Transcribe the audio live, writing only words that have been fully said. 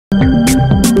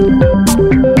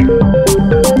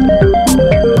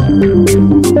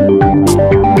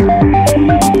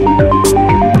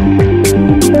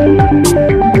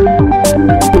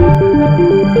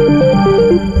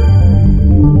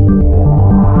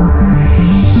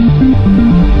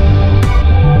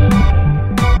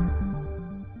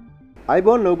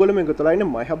iBone ඔයගොල්ලෝ මේක තුලා ඉන්නේ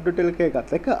myhub.lk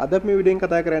එකත් එක්ක අද මේ වීඩියෝෙන්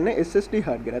කතා කරන්නේ SSD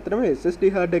hard ගැන. අතරම SSD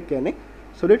hard එක කියන්නේ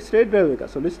solid state drive එක.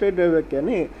 solid state drive එක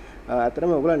කියන්නේ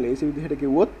අතරම ඔයගොල්ලන් ලේසි විදිහට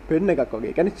කිව්වොත් pen එකක්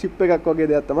වගේ. ඒ කියන්නේ chip එකක් වගේ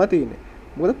දෙයක් තමයි තියෙන්නේ.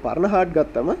 මොකද පරණ hard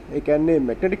ගත්තම ඒ කියන්නේ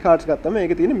magnetic cards ගත්තම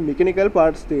ඒකේ තියෙන mechanical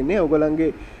parts තියෙන්නේ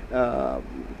ඔයගොල්ලන්ගේ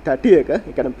තටි එක,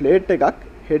 ඒ කියන්නේ plate එකක්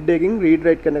head එකකින් read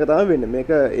write කරන එක තමයි වෙන්නේ. මේක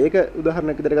ඒක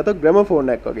උදාහරණයක් විදිහට ගත්තොත්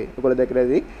gramophone එකක් වගේ. ඔයගොල්ලෝ දැකලා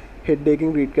ඇති head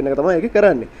එකකින් read කරන එක තමයි ඒක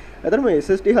කරන්නේ. අතරම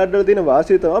SSD hard වල තියෙන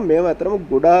වාසිය තමයි මේවා අතරම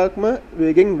ගොඩාක්ම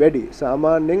වේගෙන් වැඩි.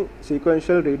 සාමාන්‍යයෙන්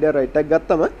sequential reader write එකක්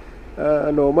ගත්තම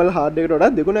normal hard එකට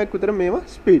වඩා දෙගුණයක් විතර මේවා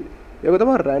speed. ඒක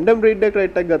තමයි random read එකක්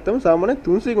write එකක් ගත්තම සාමාන්‍යයෙන්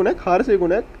 300 ගුණයක් 400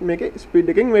 ගුණයක් මේකේ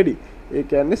speed එකෙන් වැඩි. ඒ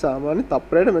කියන්නේ සාමාන්‍ය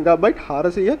තප්පරයට megabyte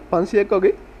 400ක් 500ක්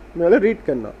වගේ මේවල read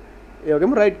කරනවා. ඒ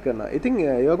වගේම write කරනවා. ඉතින්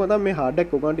ඒ වගේම තමයි මේ hard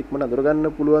එක ඔයගොල්ලන්ට ඉක්මනට අඳුර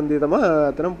ගන්න පුළුවන් දේ තමයි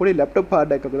අතනම් පොඩි laptop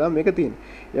hard එකක් වගේ තමයි මේක තියෙන්නේ.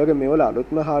 ඒ වගේ මේවල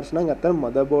අලුත්ම hards නම් අතන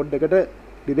motherboard එකට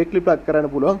directly plug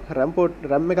කරන්න පුළුවන්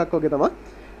RAM එකක් වගේ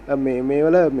තමයි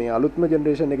මේවල මේ අලුත්ම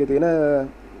generation එකේ තියෙන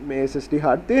මේ SSD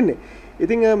hard තියෙන්නේ.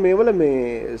 ඉතින් මේවල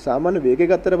මේ සාමාන්‍ය වේගය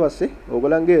ගත්තට පස්සේ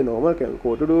ඕගොල්ලන්ගේ normal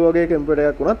core 2 වගේ කම්පියුටර්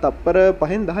එකක් වුණත් තප්පර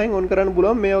 5න් 10න් on කරන්න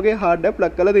පුළුවන් මේ වගේ hard එක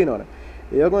plug කරලා දිනවනේ.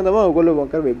 ඒ වගේම තමයි ඔයගොල්ලෝ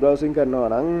මොකක් කර වෙබ් බ්‍රවුසින් කරනවා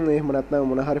නම් එහෙම නැත්නම්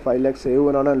මොන හරි ෆයිල් එකක් සේව්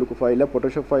වෙනවා නම් ලොකු ෆයිල් එකක්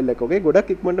Photoshop ෆයිල් එකක් වගේ ගොඩක්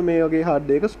ඉක්මනට මේ වගේ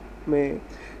hard එක මේ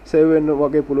සේව් වෙන්න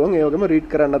වගේ පුළුවන්. ඒ වගේම රීඩ්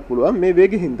කරන්නත් පුළුවන් මේ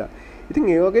වේගෙ හින්දා. ඉතින්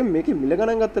ඒ වගේ මේකේ මිල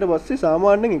ගණන් ගත්තට පස්සේ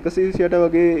සාමාන්‍යයෙන් 128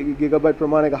 වගේ GB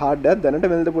ප්‍රමාණයක hard එකක් දැනට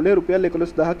වෙළඳ පොලේ රුපියල්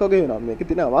 11000ක් වගේ වෙනවා. මේකේ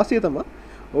තියෙන අවාසිය තමයි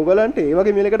ඔයගලන්ට ඒ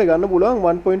වගේ මිලකට ගන්න පුළුවන්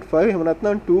 1.5 එහෙම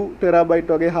නැත්නම් 2 TB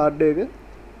වගේ hard එක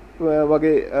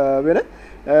වගේ වෙන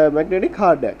magnetic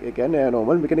hard එකක්. ඒ කියන්නේ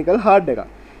normal mechanical hard එකක්.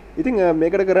 ඉතින්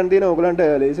මේකට කරන්න තියෙන ඔයගලන්ට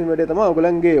ලේසිම වැඩේ තමයි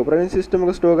ඔයගලන්ගේ operating system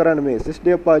එක store කරන්න මේ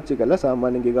SSD එක පාවිච්චි කරලා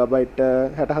සාමාන්‍යයෙන් gigabyte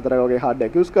 64 වගේ hard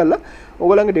එකක් use කරලා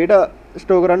ඔයගලන්ගේ data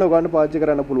store කරන්න ඔයගලන්ට පාවිච්චි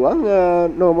කරන්න පුළුවන්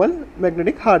normal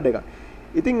magnetic hard එකක්.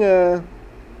 ඉතින්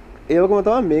ඒ වගේම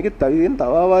තමයි මේකේ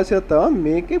තව අවාසියක් තමයි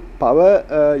මේකේ power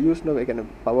use නොකර, ඒ කියන්නේ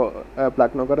power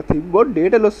plug නොකර තිබ්බොත්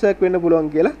data loss එකක් වෙන්න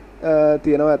පුළුවන් කියලා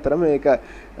තියෙනවා. අතරම මේක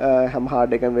හැම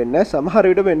hard එකම වෙන්නේ නැහැ. සමහර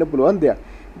විට වෙන්න පුළුවන් දෙයක්.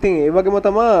 ඉතින් ඒ වගේම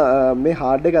තමයි මේ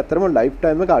hard එක අතරම life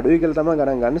time එක අඩුයි කියලා තමයි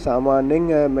ගණන් ගන්න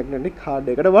සාමාන්‍යයෙන් magnetic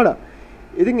hard එකකට වඩා.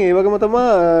 ඉතින් ඒ වගේම තමයි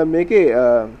මේකේ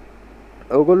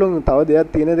ඔයගොල්ලෝ තව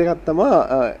දෙයක් තියෙන දෙයක් තමයි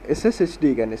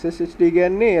SSD කියන්නේ. SSD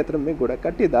කියන්නේ අතරම මේ ගොඩක්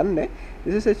කට්ටිය දන්නේ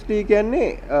SSD කියන්නේ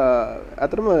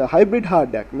අතරම hybrid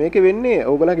hard එකක්. මේකේ වෙන්නේ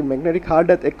ඔයගොල්ලන්ගේ magnetic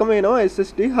hard එකත් එක්කම එනවා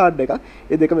SSD hard එකක්.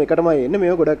 ඒ දෙකම එකටමයි එන්නේ.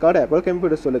 මේක ගොඩක් කාට Apple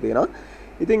computers වල තියෙනවා.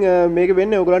 ඉතින් මේක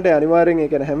වෙන්නේ ඔයගලන්ට අනිවාර්යෙන් ඒ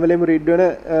කියන්නේ හැම වෙලෙම රීඩ් වෙන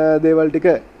දේවල් ටික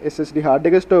SSD hard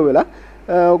එක ස්ටෝර් වෙලා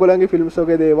ඔයගලන්ගේ ෆිල්ම්ස්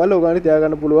වගේ දේවල් ඔයගලන්ට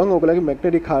තියාගන්න පුළුවන් ඔයගලන්ගේ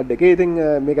magnetic hard එකේ. ඉතින්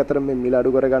මේක අතර මේ මිල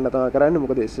අඩු කරගන්න තමයි කරන්නේ.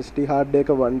 මොකද SSD hard එක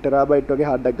 1 TB වගේ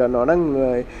hard එකක් ගන්නවා නම්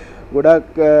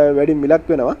ගොඩක් වැඩි මිලක්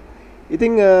වෙනවා.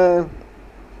 ඉතින්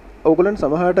ඔයගලන්ට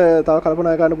සමහරට තව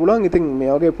කල්පනා කරන්න පුළුවන් ඉතින්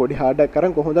මේ වගේ පොඩි hard එකක්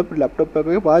කරන් කොහොමද අපිට laptop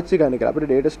එකක පාවිච්චි කරන්න කියලා.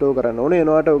 අපිට data store කරන්න ඕනේ.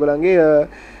 එනවාට ඔයගලන්ගේ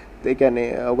ඒ කියන්නේ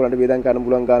ඔයගලන්ට වේදන් කරන්න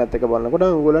පුළුවන් ගානත් එක බලනකොට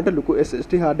ඔයගලන්ට ලොකු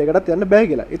SSD hard එකකටත් යන්න බෑ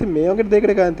කියලා. ඉතින් මේ වගේ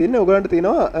දෙයකට ගන්න තියෙන්නේ ඔයගලන්ට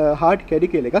තියෙනවා hard caddy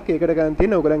කියලා එකක්. ඒකට ගන්න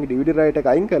තියෙන්නේ ඔයගලන්ගේ DVD write එක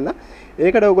අයින් කරලා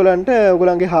ඒකට ඔයගලන්ට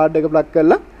ඔයගලන්ගේ hard එක plug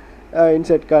කරලා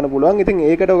insert කරන්න පුළුවන්. ඉතින්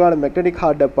ඒකට ඔයගලන්ට magnetic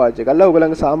hard එක පාවිච්චි කරලා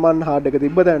ඔයගලන්ගේ සාමාන්‍ය hard එක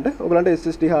තිබ්බ දැනට ඔයගලන්ට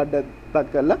SSD hard එක plug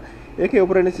කරලා ඒකේ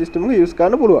operating system එක use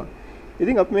කරන්න පුළුවන්.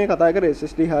 ඉතින් අපි මේ කතා කරේ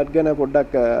SSD hard ගැන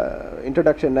පොඩ්ඩක්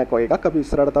introduction එකක් වගේ එකක්. අපි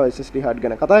ඉස්සරහට තව SSD hard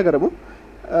ගැන කතා කරමු.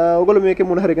 ඔයගොල්ලෝ මේකේ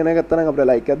මොන හරි ගැන ගත්තා නම් අපිට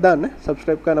like එකක් දාන්න,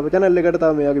 subscribe කරන්න අපේ channel එකට.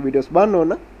 තව මේ වගේ videos බලන්න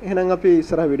ඕන. එහෙනම් අපි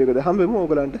ඉස්සරහ වීඩියෝ එකද හම්බෙමු.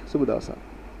 ඔයගලන්ට සුබ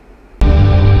දවසක්.